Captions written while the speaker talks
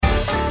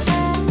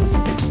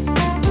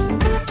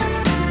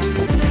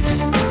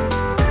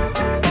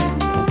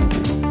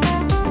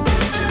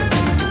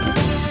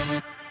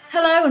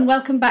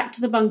welcome back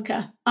to The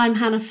Bunker. I'm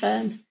Hannah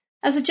Fern.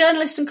 As a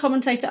journalist and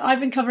commentator, I've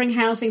been covering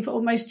housing for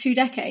almost 2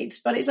 decades,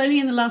 but it's only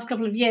in the last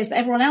couple of years that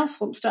everyone else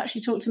wants to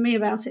actually talk to me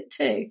about it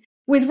too.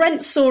 With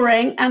rents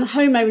soaring and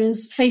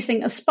homeowners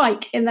facing a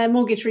spike in their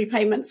mortgage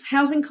repayments,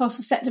 housing costs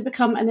are set to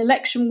become an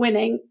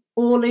election-winning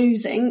or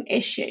losing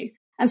issue.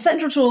 And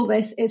central to all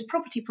this is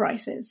property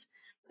prices.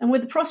 And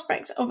with the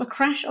prospect of a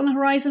crash on the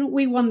horizon,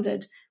 we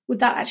wondered,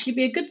 would that actually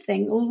be a good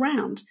thing all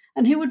round?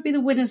 And who would be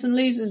the winners and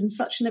losers in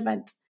such an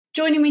event?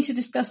 Joining me to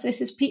discuss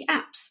this is Pete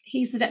Apps.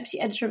 He's the deputy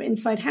editor of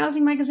Inside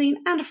Housing magazine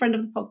and a friend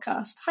of the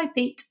podcast. Hi,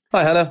 Pete.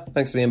 Hi, Hannah.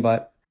 Thanks for the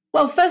invite.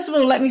 Well, first of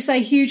all, let me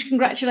say huge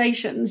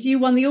congratulations. You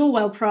won the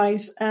Orwell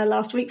Prize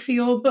last week for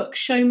your book,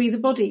 Show Me the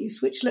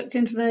Bodies, which looked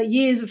into the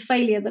years of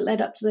failure that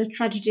led up to the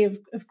tragedy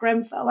of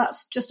Grenfell.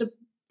 That's just a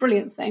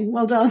brilliant thing.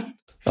 Well done.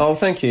 Oh,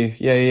 thank you.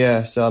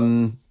 Yeah. So,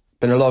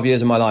 been a lot of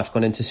years of my life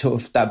gone into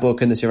sort of that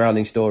book and the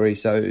surrounding story.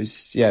 So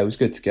it was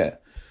good to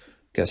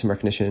get some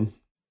recognition.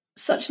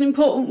 Such an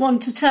important one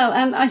to tell.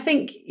 And I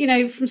think,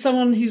 from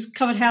someone who's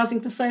covered housing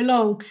for so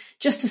long,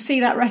 just to see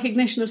that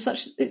recognition of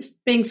it's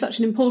being such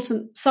an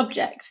important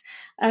subject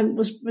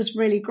was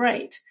really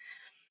great.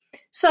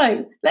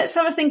 So let's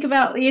have a think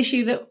about the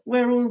issue that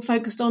we're all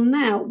focused on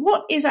now.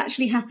 What is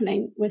actually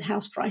happening with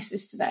house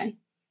prices today?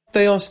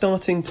 They are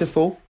starting to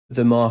fall.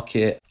 The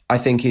market, I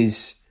think,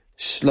 is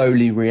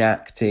slowly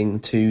reacting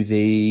to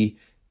the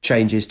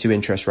changes to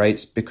interest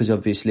rates because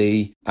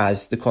obviously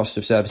as the cost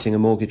of servicing a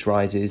mortgage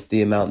rises,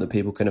 the amount that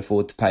people can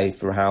afford to pay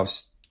for a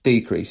house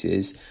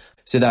decreases.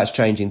 So that's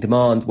changing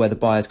demand, whether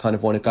buyers kind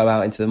of want to go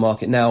out into the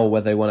market now or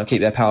whether they want to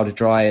keep their powder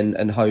dry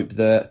and hope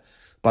that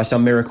by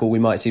some miracle we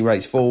might see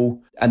rates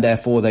fall and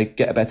therefore they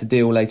get a better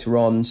deal later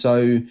on.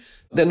 So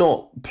they're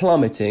not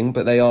plummeting,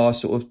 but they are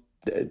sort of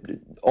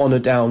on a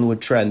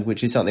downward trend,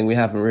 which is something we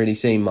haven't really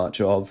seen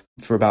much of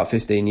for about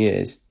 15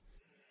 years.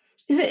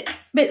 Is it a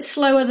bit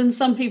slower than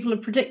some people are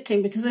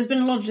predicting? Because there's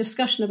been a lot of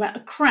discussion about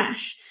a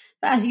crash.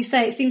 But as you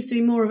say, it seems to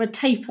be more of a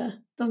taper,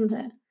 doesn't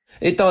it?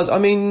 It does. I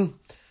mean,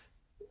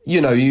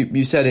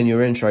 you said in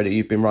your intro that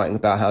you've been writing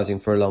about housing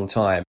for a long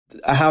time.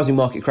 A housing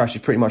market crash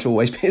is pretty much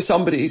always,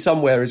 somebody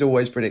somewhere is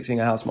always predicting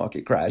a house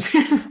market crash.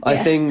 Yeah. I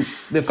think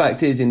the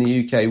fact is in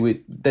the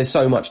UK, there's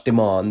so much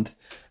demand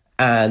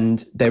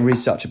and there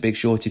is such a big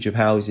shortage of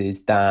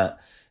houses that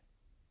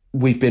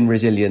we've been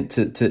resilient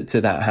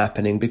to that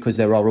happening because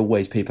there are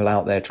always people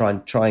out there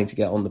trying to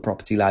get on the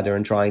property ladder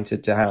and trying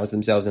to house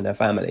themselves and their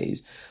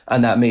families.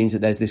 And that means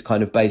that there's this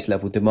kind of base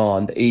level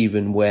demand,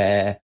 even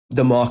where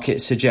the market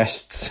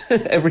suggests,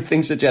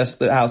 everything suggests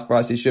that house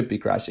prices should be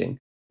crashing.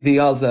 The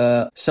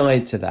other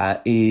side to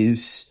that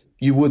is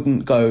you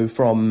wouldn't go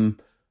from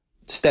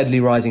steadily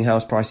rising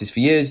house prices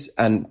for years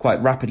and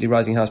quite rapidly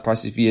rising house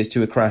prices for years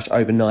to a crash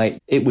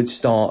overnight. It would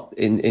start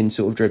in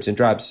sort of dribs and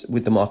drabs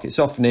with the market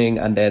softening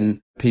and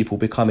then people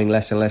becoming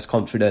less and less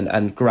confident,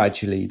 and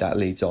gradually that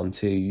leads on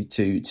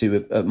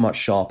to a much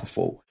sharper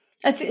fall.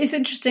 It's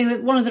interesting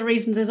that one of the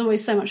reasons there's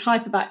always so much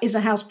hype about is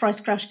a house price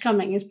crash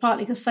coming is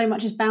partly because so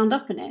much is bound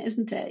up in it,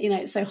 isn't it?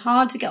 It's so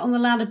hard to get on the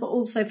ladder, but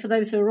also for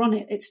those who are on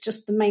it, it's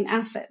just the main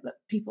asset that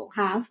people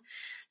have.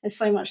 There's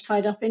so much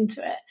tied up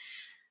into it.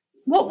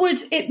 What would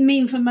it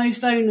mean for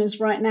most owners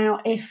right now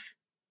if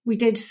we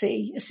did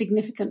see a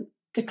significant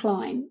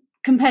decline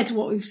compared to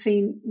what we've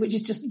seen, which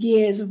is just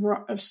years of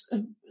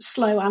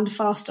slow and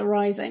faster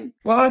rising?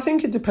 Well, I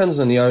think it depends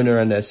on the owner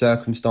and their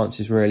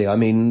circumstances, really. I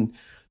mean,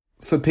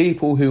 for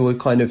people who are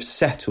kind of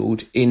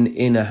settled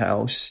in a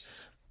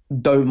house,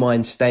 don't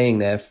mind staying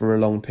there for a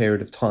long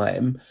period of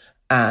time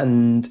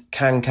and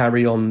can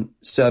carry on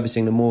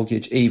servicing the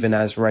mortgage even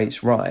as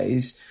rates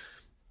rise,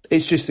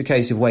 it's just a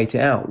case of wait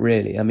it out,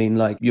 really. I mean,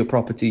 like your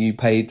property, you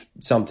paid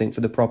something for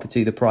the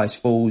property, the price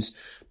falls.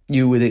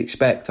 You would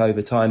expect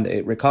over time that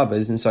it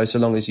recovers. And so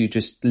long as you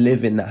just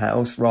live in the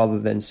house rather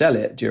than sell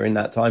it during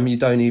that time, you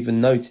don't even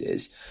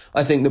notice.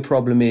 I think the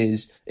problem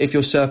is if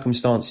your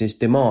circumstances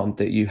demand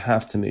that you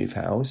have to move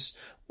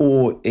house,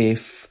 or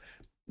if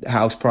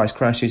house price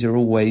crashes are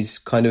always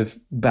kind of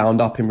bound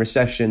up in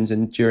recessions,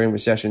 and during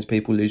recessions,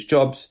 people lose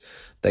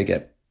jobs, they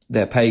get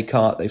their pay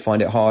cut, they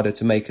find it harder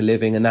to make a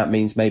living, and that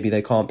means maybe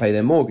they can't pay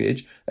their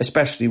mortgage,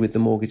 especially with the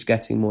mortgage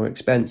getting more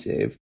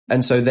expensive.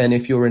 And so then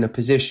if you're in a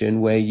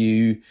position where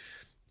you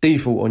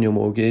default on your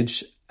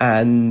mortgage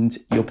and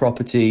your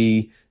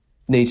property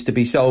needs to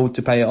be sold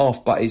to pay it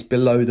off, but it's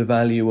below the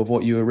value of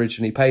what you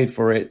originally paid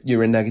for it,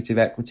 you're in negative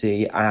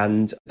equity.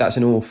 And that's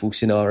an awful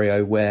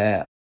scenario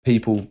where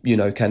people,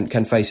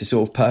 can face a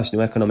sort of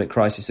personal economic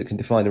crisis that can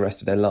define the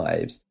rest of their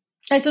lives.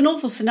 It's an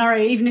awful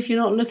scenario, even if you're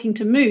not looking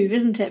to move,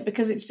 isn't it?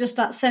 Because it's just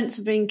that sense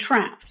of being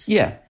trapped.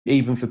 Yeah,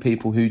 even for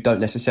people who don't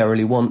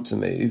necessarily want to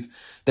move,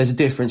 there's a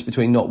difference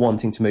between not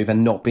wanting to move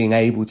and not being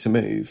able to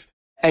move.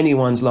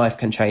 Anyone's life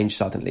can change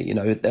suddenly.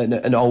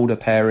 An older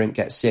parent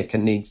gets sick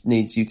and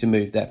needs you to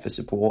move there for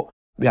support.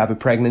 You have a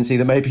pregnancy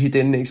that maybe you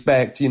didn't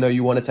expect,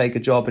 you want to take a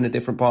job in a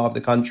different part of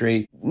the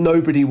country.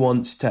 Nobody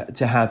wants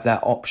to have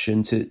that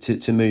option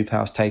to move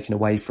house taken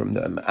away from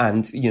them.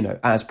 And,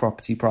 as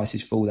property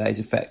prices fall, that is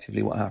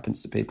effectively what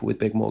happens to people with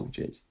big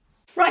mortgages.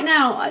 Right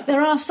now,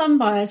 there are some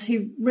buyers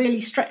who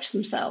really stretch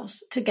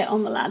themselves to get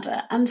on the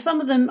ladder, and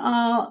some of them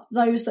are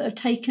those that have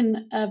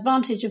taken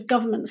advantage of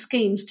government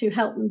schemes to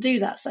help them do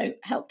that, so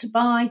Help to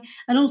Buy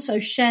and also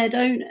shared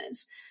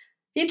owners.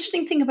 The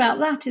interesting thing about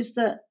that is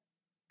that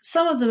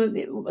some of them,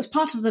 as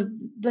part of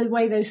the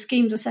way those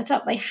schemes are set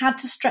up, they had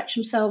to stretch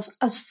themselves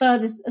as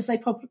further as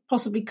they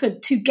possibly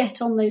could to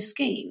get on those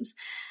schemes.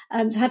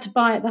 So had to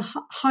buy at the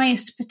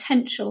highest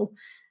potential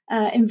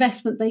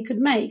investment they could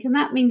make, and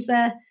that means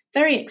they're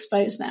very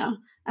exposed now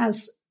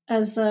as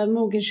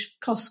mortgage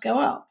costs go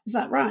up. Is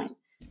that right?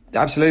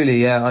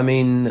 Absolutely, yeah. I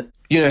mean,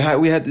 we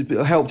had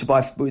Help to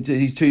Buy,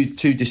 these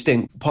two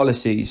distinct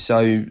policies.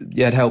 So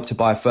you had Help to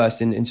Buy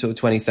first in sort of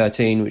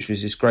 2013, which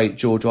was this great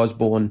George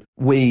Osborne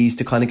wheeze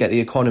to kind of get the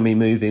economy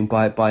moving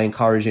by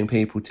encouraging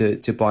people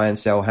to buy and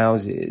sell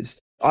houses.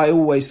 I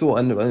always thought,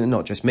 and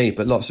not just me,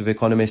 but lots of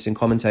economists and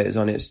commentators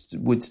on it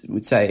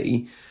would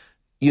say,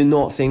 you're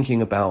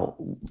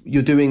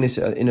doing this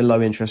in a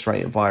low interest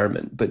rate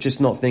environment, but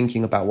just not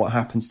thinking about what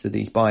happens to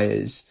these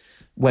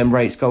buyers when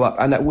rates go up.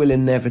 And that will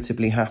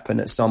inevitably happen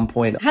at some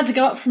point. It had to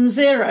go up from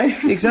zero.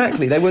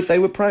 Exactly. They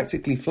were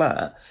practically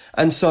flat.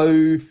 And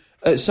so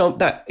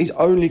that is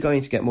only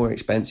going to get more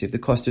expensive. The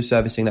cost of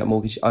servicing that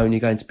mortgage is only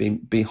going to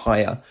be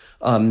higher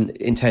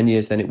in 10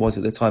 years than it was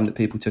at the time that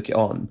people took it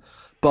on.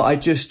 But I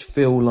just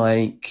feel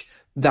like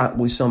that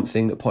was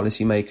something that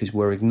policymakers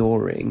were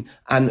ignoring.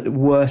 And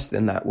worse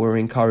than that, were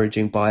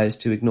encouraging buyers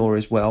to ignore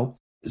as well.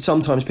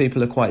 Sometimes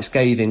people are quite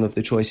scathing of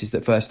the choices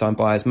that first-time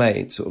buyers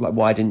made. Sort of like,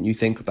 why didn't you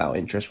think about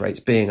interest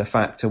rates being a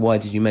factor? Why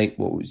did you make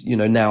what was,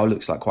 now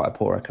looks like quite a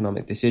poor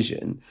economic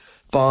decision?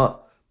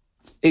 But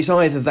it's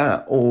either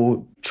that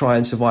or try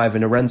and survive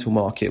in a rental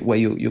market where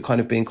you're kind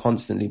of being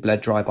constantly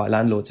bled dry by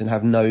landlords and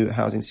have no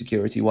housing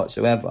security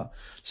whatsoever.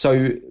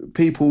 So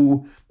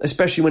people,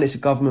 especially when it's a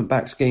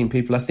government-backed scheme,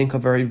 people I think are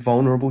very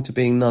vulnerable to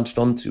being nudged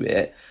onto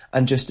it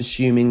and just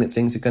assuming that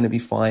things are going to be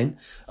fine.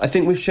 I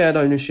think with shared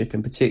ownership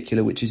in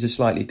particular, which is a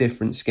slightly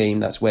different scheme,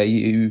 that's where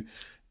you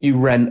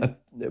rent a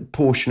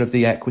portion of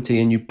the equity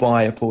and you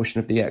buy a portion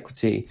of the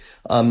equity,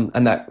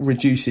 and that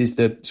reduces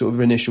the sort of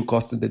initial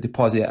cost of the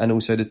deposit and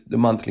also the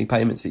monthly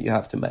payments that you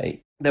have to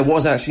make. There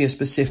was actually a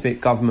specific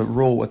government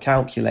rule, a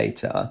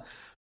calculator.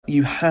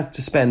 You had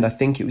to spend, I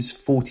think it was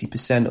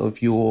 40%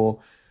 of your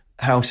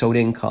household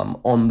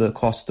income on the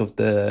cost of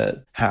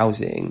the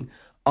housing.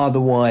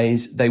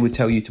 Otherwise, they would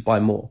tell you to buy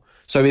more.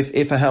 So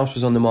if a house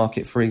was on the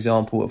market, for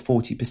example, at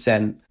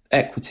 40%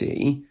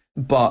 equity,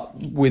 but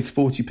with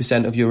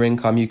 40% of your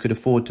income, you could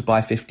afford to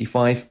buy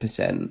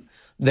 55%,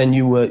 then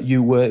you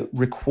were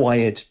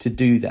required to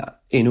do that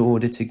in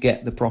order to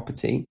get the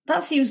property.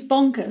 That seems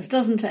bonkers,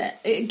 doesn't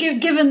it?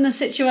 Given the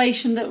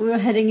situation that we were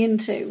heading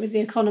into with the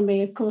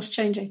economy, of course,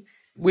 changing.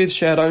 With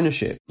shared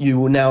ownership, you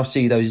will now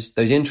see those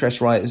interest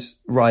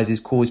rises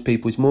cause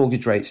people's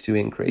mortgage rates to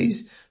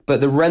increase. But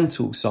the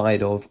rental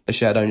side of a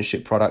shared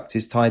ownership product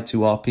is tied to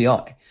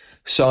RPI.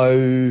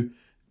 So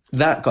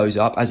that goes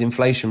up as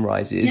inflation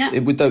rises. Yeah.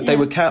 They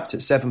were capped at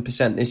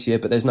 7% this year,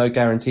 but there's no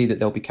guarantee that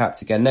they'll be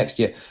capped again next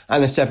year.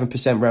 And a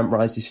 7% rent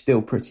rise is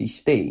still pretty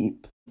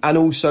steep. And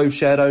also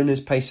shared owners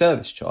pay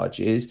service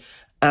charges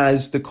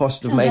as the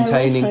cost of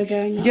maintaining. Also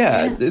going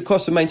up, the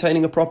cost of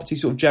maintaining a property,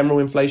 sort of general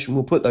inflation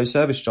will put those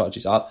service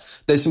charges up.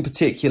 There's some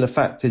particular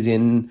factors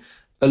in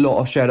a lot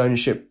of shared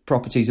ownership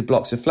properties are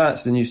blocks of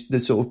flats, the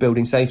sort of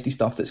building safety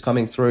stuff that's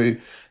coming through.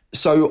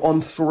 So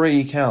on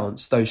 3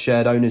 counts, those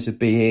shared owners are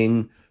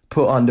being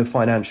put under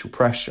financial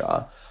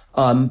pressure.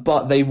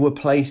 But they were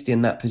placed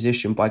in that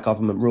position by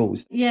government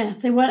rules. Yeah,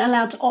 they weren't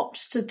allowed to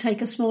opt to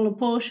take a smaller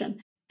portion.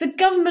 The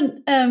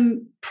government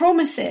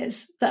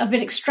promises that have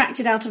been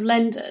extracted out of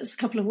lenders a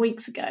couple of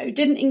weeks ago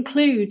didn't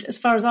include, as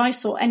far as I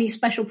saw, any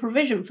special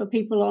provision for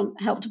people on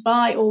Help to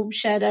Buy or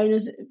shared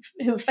owners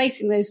who are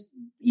facing those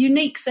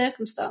unique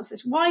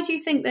circumstances. Why do you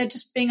think they're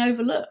just being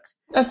overlooked?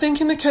 I think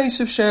in the case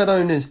of shared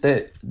owners,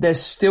 that there's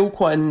still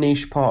quite a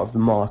niche part of the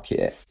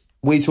market.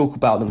 We talk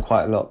about them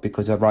quite a lot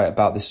because I write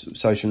about this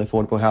social and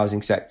affordable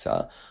housing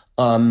sector.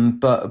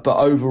 But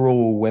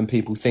overall, when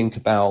people think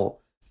about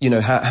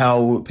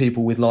how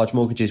people with large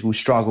mortgages will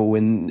struggle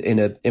in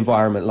an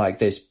environment like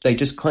this, they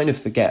just kind of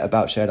forget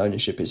about shared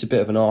ownership. It's a bit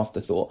of an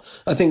afterthought.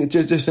 I think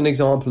just an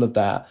example of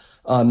that,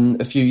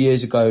 a few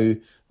years ago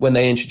when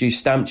they introduced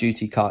stamp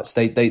duty cuts,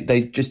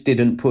 they just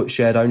didn't put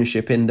shared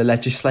ownership in the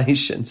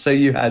legislation. So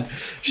you had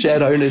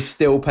shared owners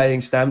still paying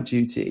stamp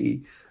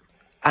duty,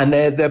 and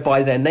they're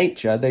by their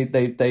nature,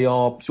 they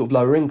are sort of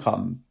lower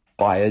income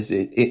buyers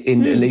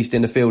in at least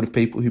in the field of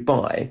people who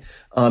buy,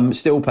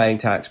 still paying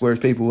tax, whereas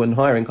people in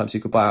higher incomes who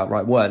could buy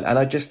outright weren't. And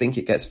I just think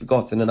it gets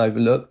forgotten and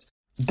overlooked.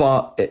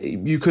 But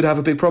you could have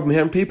a big problem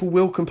here, and people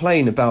will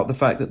complain about the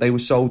fact that they were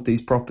sold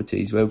these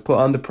properties, were put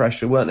under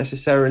pressure, weren't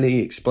necessarily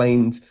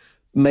explained,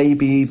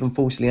 maybe even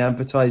falsely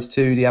advertised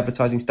to. The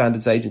Advertising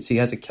Standards Agency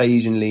has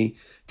occasionally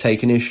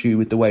taken issue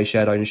with the way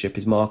shared ownership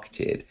is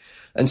marketed.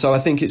 And so I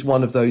think it's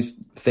one of those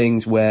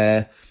things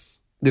where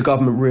the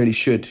government really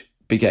should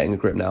be getting a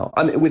grip now.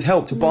 I mean, with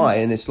Help to Buy,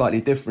 and it's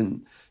slightly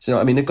different. So,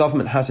 I mean, the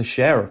government has a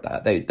share of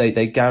that.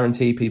 They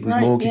guarantee people's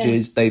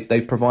mortgages. Yeah.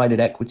 They've provided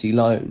equity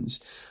loans.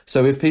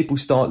 So if people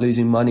start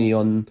losing money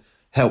on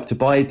Help to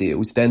Buy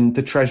deals, then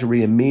the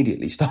Treasury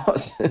immediately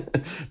starts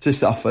to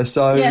suffer.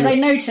 So yeah, they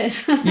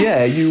notice.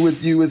 Yeah,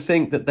 you would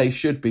think that they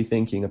should be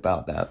thinking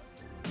about that.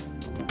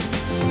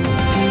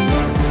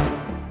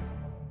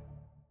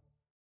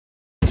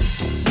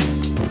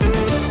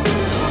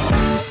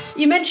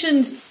 You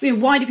mentioned,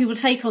 why do people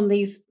take on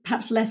these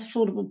perhaps less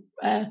affordable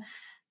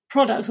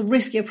products or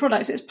riskier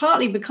products? It's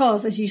partly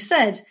because, as you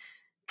said,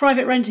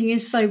 private renting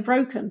is so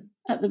broken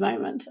at the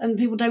moment, and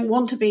people don't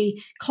want to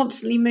be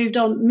constantly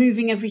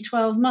moving every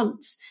 12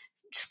 months,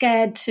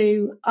 scared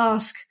to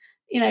ask,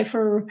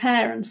 for a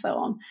repair and so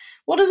on.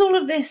 What does all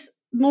of this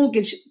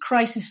mortgage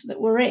crisis that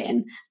we're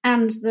in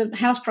and the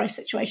house price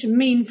situation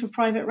mean for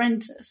private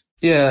renters?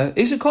 Yeah,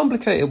 it's a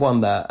complicated one,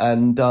 that.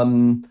 And I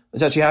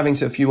was actually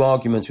having a few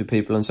arguments with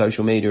people on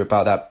social media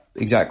about that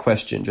exact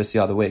question just the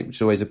other week, which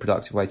is always a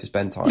productive way to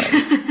spend time.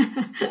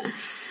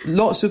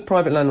 Lots of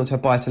private landlords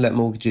have buy-to-let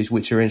mortgages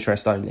which are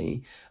interest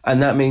only.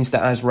 And that means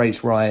that as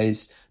rates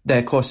rise,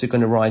 their costs are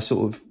going to rise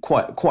sort of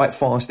quite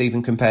fast,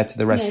 even compared to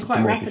the rest of the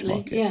mortgage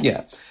market.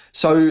 Yeah.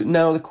 So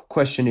now the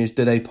question is,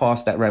 do they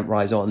pass that rent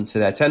rise on to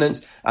their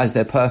tenants, as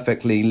they're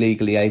perfectly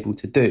legally able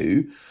to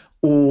do,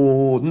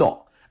 or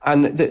not?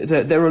 And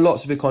there are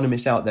lots of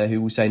economists out there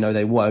who will say, no,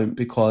 they won't,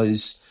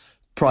 because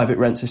private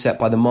rents are set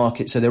by the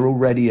market, so they're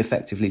already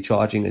effectively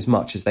charging as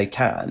much as they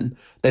can.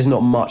 There's not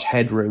much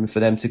headroom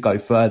for them to go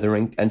further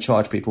and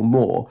charge people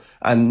more.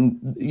 And,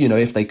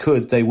 if they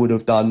could, they would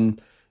have done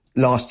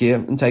last year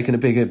and taken a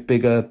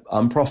bigger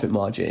profit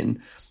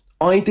margin.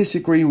 I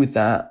disagree with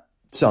that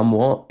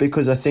somewhat,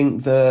 because I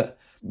think that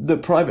the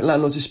private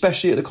landlords,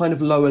 especially at the kind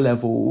of lower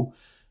level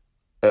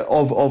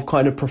of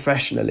kind of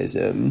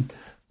professionalism,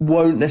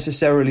 won't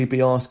necessarily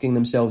be asking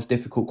themselves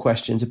difficult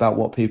questions about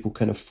what people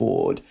can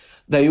afford.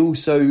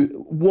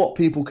 What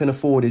people can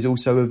afford is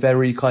also a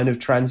very kind of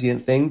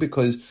transient thing,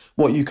 because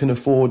what you can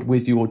afford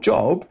with your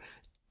job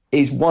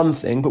is one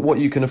thing, but what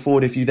you can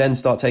afford if you then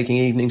start taking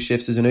evening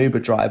shifts as an Uber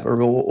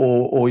driver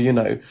or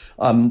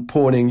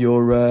pawning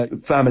your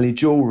family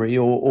jewelry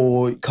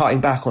or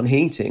cutting back on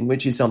heating,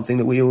 which is something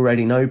that we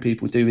already know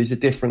people do, is a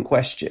different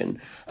question.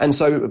 And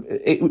so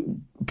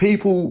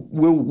people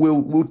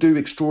will do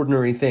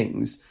extraordinary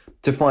things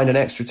to find an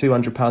extra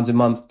 £200 a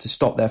month to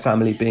stop their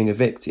family being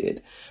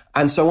evicted.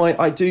 And so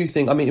I do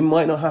think, it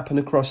might not happen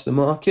across the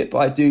market, but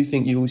I do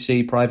think you will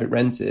see private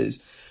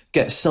renters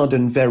get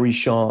sudden, very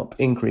sharp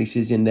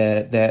increases in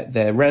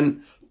their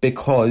rent,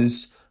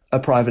 because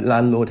a private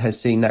landlord has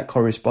seen that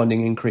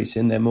corresponding increase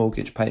in their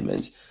mortgage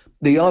payments.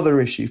 The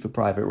other issue for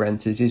private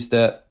renters is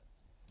that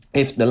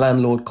if the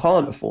landlord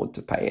can't afford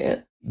to pay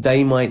it,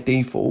 they might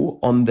default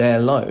on their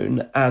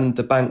loan and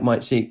the bank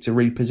might seek to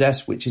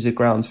repossess, which is a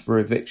grounds for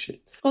eviction.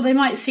 Or they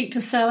might seek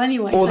to sell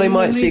anyway. Or they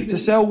might seek to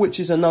sell, which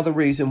is another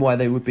reason why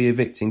they would be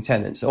evicting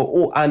tenants.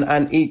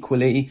 And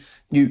equally,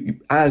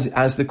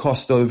 as the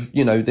cost of,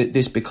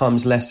 this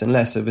becomes less and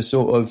less of a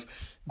sort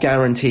of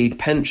guaranteed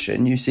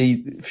pension, you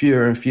see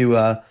fewer and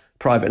fewer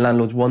private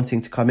landlords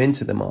wanting to come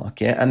into the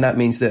market. And that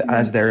means that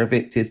as they're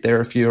evicted, there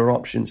are fewer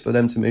options for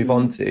them to move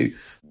on to.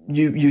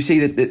 You see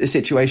that the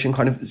situation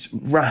kind of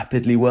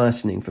rapidly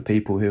worsening for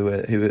people who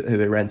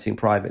are renting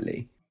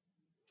privately.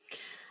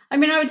 I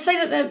would say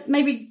that there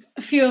maybe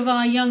a few of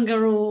our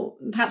younger, or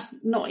perhaps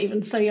not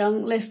even so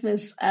young,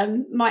 listeners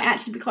might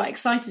actually be quite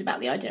excited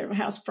about the idea of a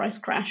house price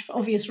crash for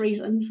obvious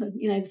reasons.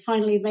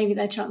 Finally, maybe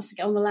their chance to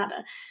get on the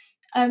ladder.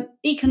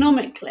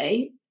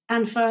 Economically,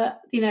 and for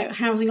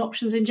housing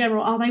options in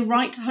general, are they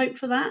right to hope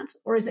for that,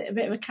 or is it a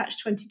bit of a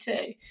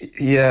catch-22?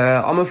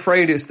 Yeah, I'm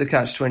afraid it's the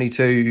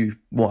catch-22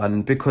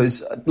 one,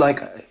 because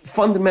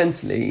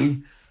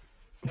fundamentally,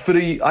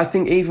 I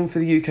think even for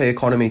the UK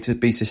economy to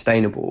be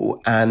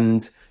sustainable,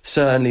 and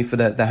certainly for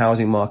the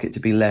housing market to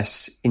be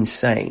less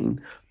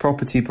insane,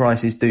 property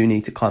prices do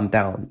need to come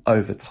down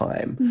over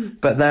time.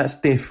 But that's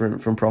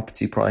different from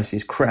property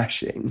prices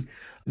crashing.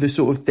 The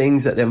sort of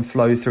things that then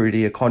flow through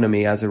the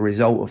economy as a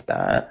result of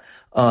that,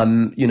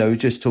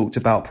 just talked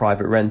about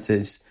private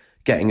renters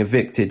getting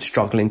evicted,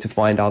 struggling to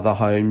find other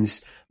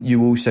homes.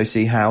 You also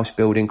see house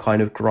building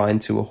kind of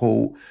grind to a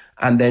halt.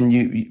 And then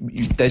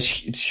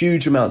there's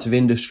huge amounts of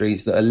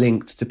industries that are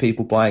linked to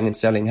people buying and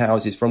selling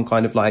houses, from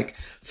kind of like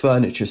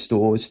furniture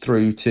stores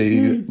through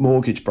to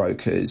mortgage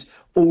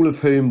brokers, all of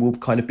whom will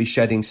kind of be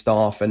shedding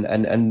staff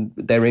and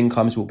their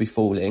incomes will be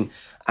falling.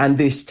 And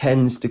this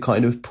tends to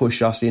kind of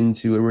push us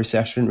into a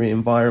recessionary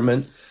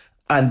environment.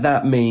 And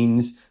that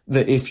means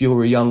that if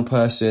you're a young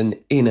person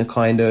in a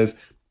kind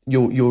of,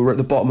 you're at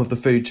the bottom of the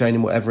food chain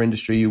in whatever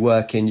industry you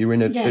work in, you're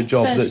in a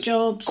job that's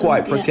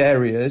quite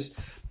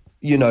precarious.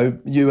 you know,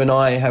 you and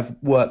I have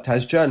worked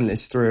as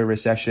journalists through a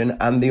recession,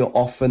 and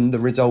often the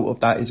result of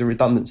that is a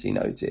redundancy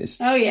notice.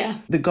 Oh, yeah.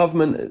 The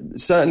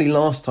government, certainly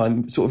last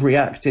time, sort of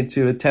reacted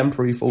to a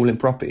temporary fall in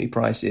property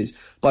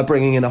prices by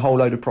bringing in a whole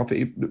load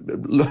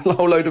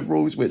of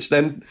rules, which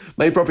then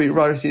made property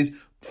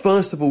prices,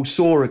 first of all,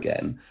 soar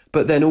again.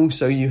 But then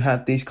also you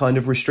had these kind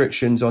of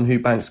restrictions on who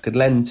banks could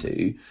lend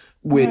to,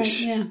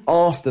 which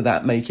after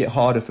that make it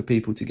harder for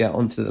people to get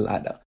onto the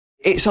ladder.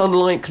 It's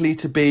unlikely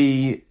to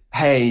be,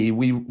 hey,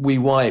 we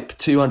wipe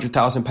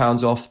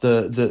 £200,000 off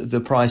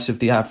the price of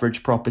the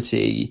average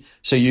property,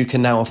 so you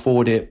can now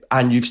afford it,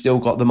 and you've still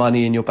got the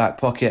money in your back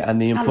pocket and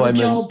the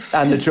employment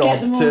and the job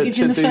to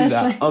do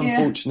that.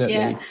 Unfortunately.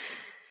 Yeah.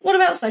 What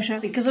about social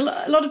housing? Because a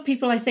lot of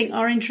people, I think,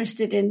 are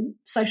interested in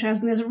social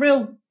housing. There's a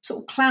real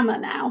sort of clamour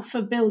now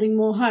for building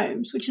more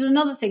homes, which is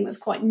another thing that's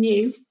quite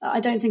new. I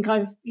don't think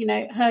I've,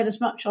 heard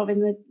as much of in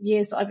the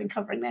years that I've been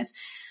covering this.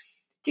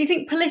 Do you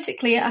think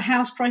politically a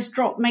house price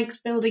drop makes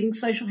building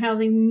social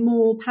housing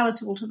more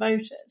palatable to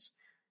voters?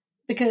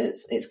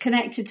 Because it's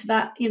connected to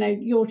that,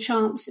 your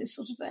chances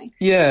sort of thing.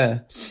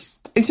 Yeah.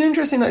 It's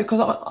interesting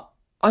because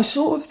I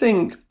sort of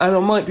think, and I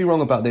might be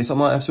wrong about this, I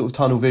might have sort of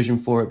tunnel vision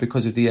for it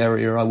because of the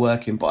area I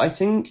work in, but I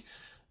think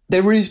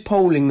there is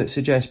polling that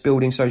suggests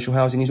building social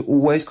housing is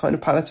always kind of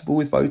palatable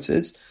with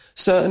voters,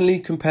 certainly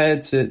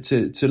compared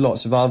to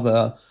lots of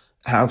other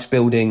house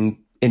building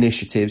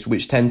initiatives,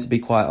 which tend to be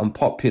quite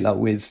unpopular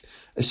with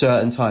a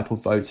certain type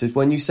of voters.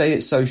 When you say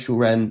it's social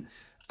rent,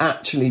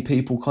 actually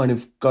people kind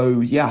of go,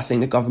 yeah, I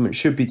think the government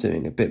should be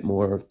doing a bit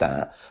more of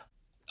that.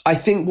 I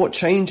think what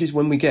changes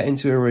when we get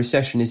into a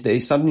recession is that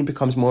it suddenly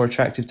becomes more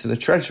attractive to the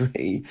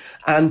Treasury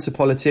and to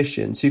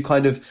politicians who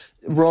kind of,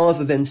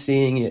 rather than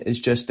seeing it as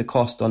just a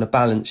cost on a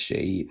balance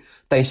sheet,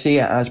 they see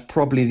it as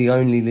probably the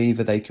only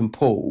lever they can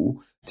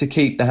pull to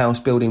keep the house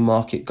building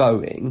market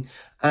going,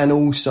 and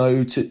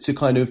also to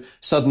kind of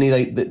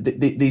suddenly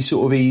these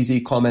sort of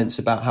easy comments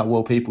about how,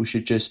 well, people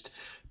should just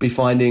be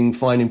finding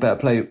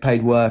better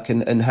paid work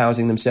and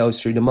housing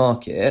themselves through the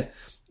market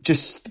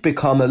just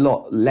become a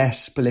lot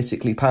less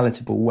politically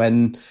palatable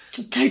when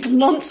just total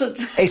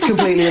nonsense. It's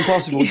completely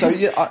impossible. So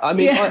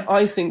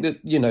I think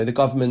that, the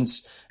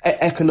government's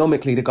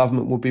economically, the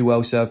government would be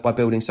well served by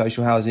building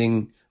social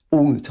housing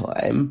all the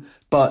time,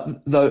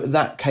 but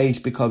that case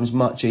becomes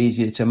much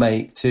easier to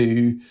make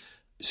to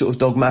sort of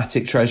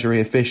dogmatic Treasury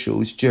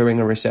officials during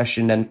a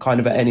recession than kind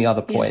of at any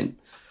other point.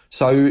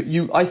 So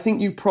I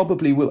think you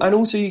probably will. And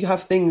also you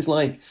have things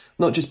like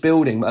not just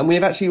building, and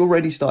we've actually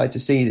already started to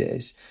see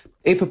this.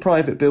 If a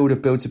private builder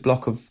builds a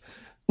block of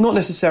not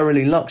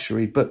necessarily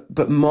luxury, but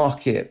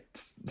market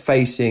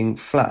facing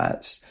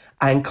flats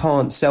and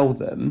can't sell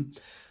them,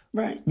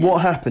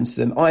 what happens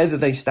to them? Either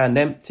they stand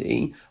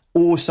empty,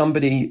 or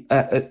somebody,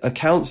 a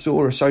council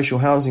or a social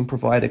housing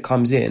provider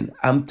comes in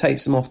and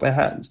takes them off their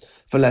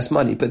hands for less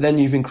money. But then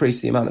you've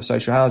increased the amount of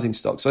social housing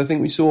stock. So I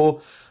think we saw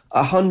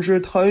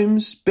 100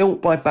 homes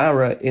built by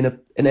Barratt in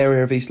an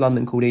area of East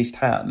London called East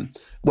Ham,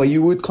 where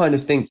you would kind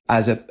of think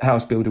as a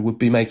house builder would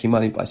be making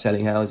money by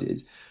selling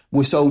houses,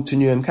 were sold to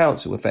Newham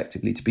Council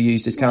effectively to be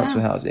used as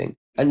council housing.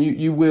 And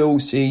you will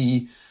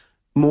see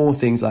more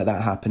things like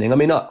that happening. I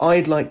mean,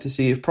 I'd like to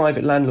see if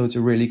private landlords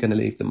are really going to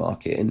leave the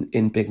market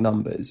in big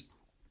numbers.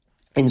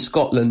 In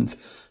Scotland,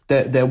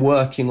 they're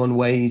working on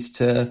ways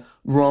to,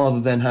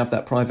 rather than have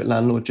that private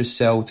landlord just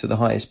sell to the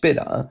highest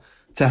bidder,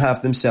 to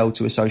have them sell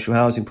to a social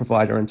housing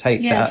provider and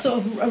take that. Yeah, sort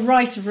of a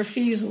right of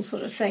refusal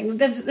sort of thing.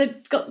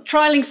 They've got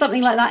trialling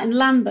something like that in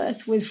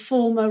Lambeth with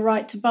former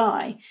right to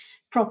buy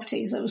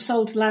properties that were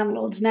sold to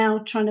landlords, now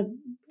trying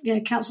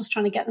to, councils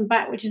trying to get them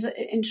back, which is an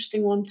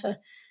interesting one to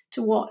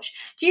watch.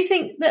 Do you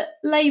think that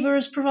Labour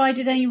has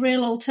provided any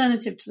real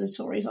alternative to the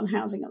Tories on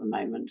housing at the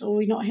moment, or are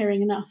we not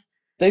hearing enough?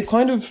 They've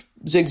kind of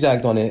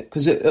zigzagged on it,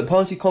 because at a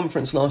party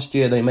conference last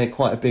year, they made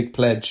quite a big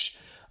pledge.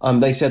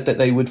 They said that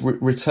they would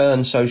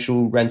return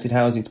social rented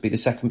housing to be the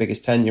second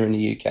biggest tenure in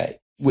the UK,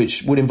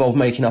 which would involve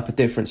making up a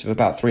difference of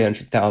about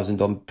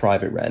 300,000 on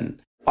private rent.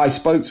 I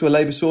spoke to a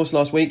Labour source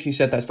last week who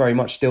said that's very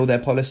much still their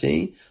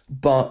policy,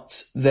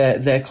 but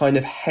their kind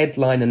of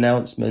headline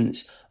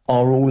announcements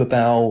are all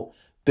about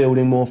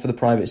building more for the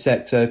private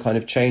sector, kind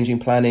of changing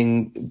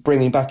planning,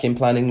 bringing back in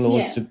planning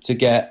laws to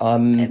get...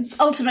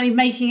 ultimately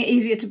making it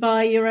easier to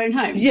buy your own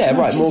home. Yeah,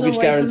 right, mortgage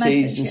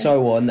guarantees and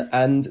so on.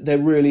 And they're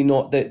really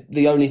not...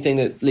 The only thing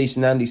that Lisa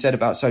Nandy said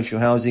about social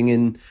housing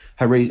in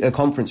her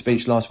conference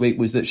speech last week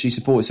was that she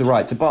supports the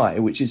right to buy,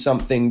 which is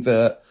something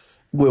that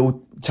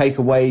will take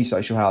away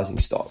social housing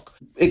stock.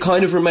 It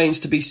kind of remains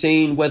to be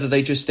seen whether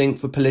they just think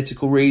for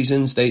political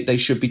reasons they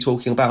should be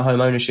talking about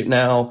home ownership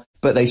now,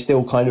 but they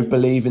still kind of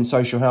believe in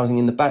social housing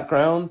in the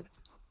background.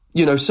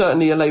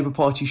 Certainly a Labour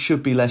Party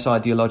should be less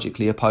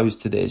ideologically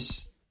opposed to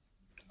this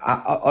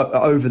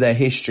over their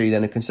history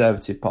than a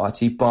Conservative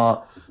Party,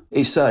 but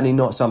it's certainly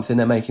not something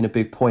they're making a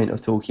big point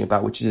of talking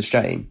about, which is a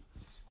shame.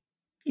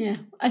 Yeah,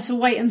 it's a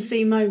wait and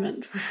see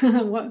moment.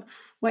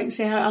 Wait and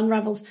see how it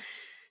unravels.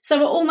 So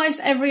at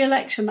almost every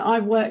election that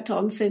I've worked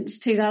on since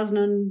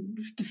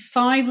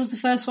 2005 was the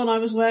first one I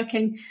was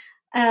working,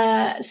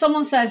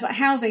 Someone says that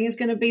housing is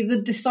going to be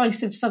the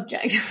decisive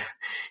subject.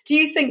 Do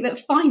you think that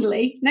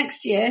finally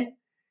next year,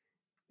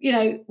 you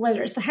know,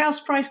 whether it's the house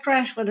price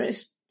crash, whether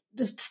it's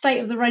the state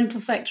of the rental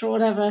sector or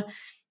whatever,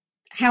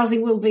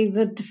 housing will be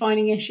the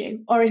defining issue?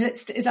 Or is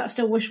that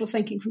still wishful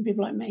thinking from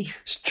people like me?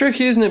 It's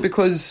tricky, isn't it?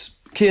 Because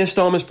Keir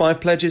Starmer's 5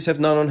 pledges have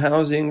none on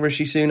housing.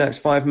 Rishi Sunak's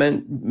 5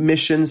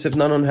 missions have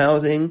none on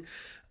housing.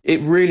 It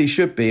really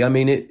should be. I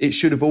mean, it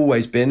should have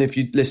always been if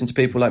you listen to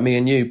people like me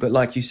and you. But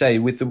like you say,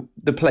 with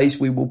the place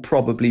we will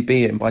probably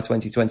be in by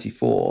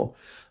 2024,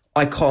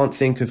 I can't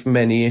think of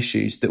many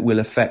issues that will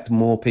affect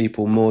more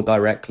people more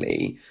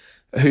directly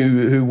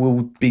who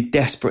will be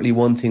desperately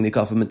wanting the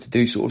government to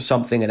do sort of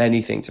something and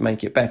anything to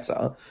make it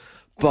better.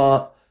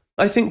 But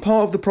I think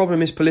part of the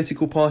problem is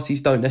political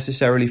parties don't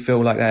necessarily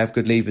feel like they have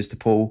good levers to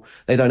pull.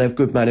 They don't have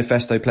good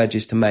manifesto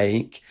pledges to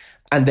make.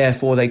 And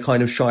therefore, they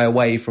kind of shy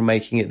away from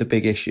making it the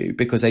big issue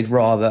because they'd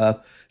rather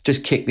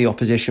just kick the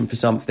opposition for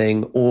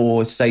something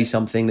or say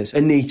something that's a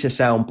neater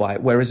soundbite,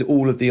 whereas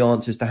all of the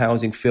answers to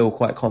housing feel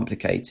quite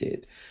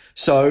complicated.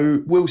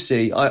 So we'll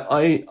see.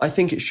 I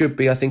think it should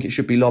be. I think it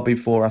should be lobbied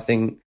for. I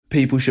think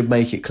people should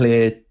make it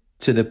clear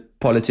to the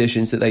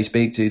politicians that they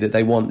speak to that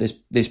they want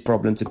this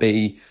problem to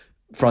be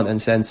front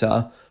and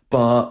centre.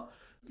 But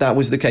that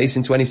was the case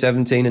in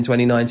 2017 and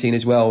 2019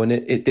 as well. And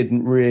it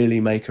didn't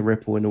really make a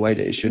ripple in the way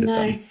that it should have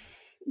done.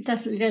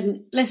 Definitely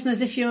didn't.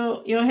 Listeners, if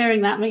you're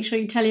hearing that, make sure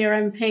you tell your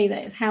MP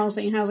that it's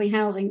housing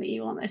that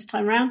you want this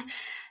time round.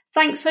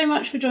 Thanks so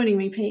much for joining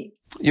me, Pete.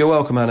 You're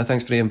welcome, Hannah.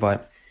 Thanks for the invite.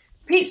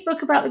 Pete's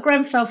book about the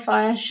Grenfell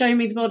fire, Show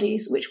Me the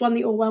Bodies, which won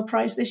the Orwell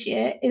Prize this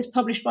year, is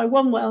published by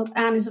One World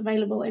and is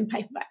available in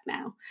paperback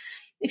now.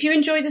 If you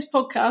enjoy this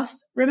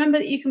podcast, remember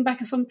that you can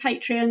back us on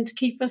Patreon to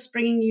keep us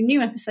bringing you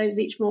new episodes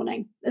each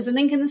morning. There's a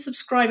link in the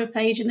subscriber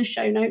page in the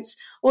show notes,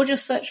 or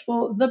just search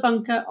for The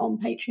Bunker on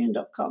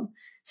patreon.com.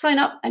 Sign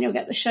up and you'll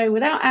get the show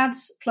without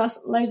ads,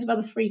 plus loads of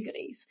other free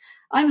goodies.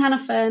 I'm Hannah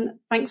Fern.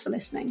 Thanks for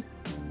listening.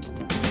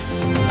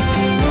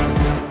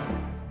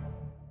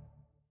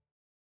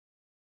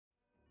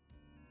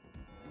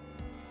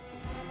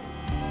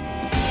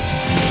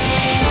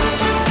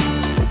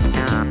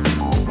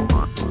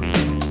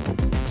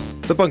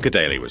 The Bunker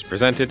Daily was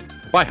presented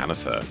by Hannah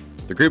Fern.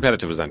 The group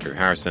editor was Andrew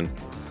Harrison,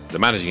 the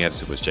managing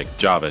editor was Jacob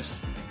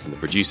Jarvis, and the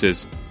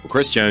producers were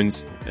Chris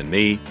Jones and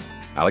me,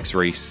 Alex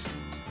Rees,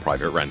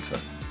 Private Renter.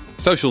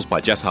 Socials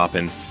by Jess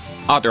Harpin,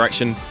 art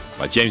direction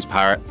by James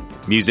Parrott,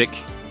 music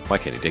by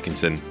Kenny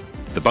Dickinson.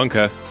 The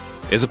Bunker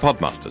is a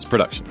Podmasters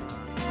production.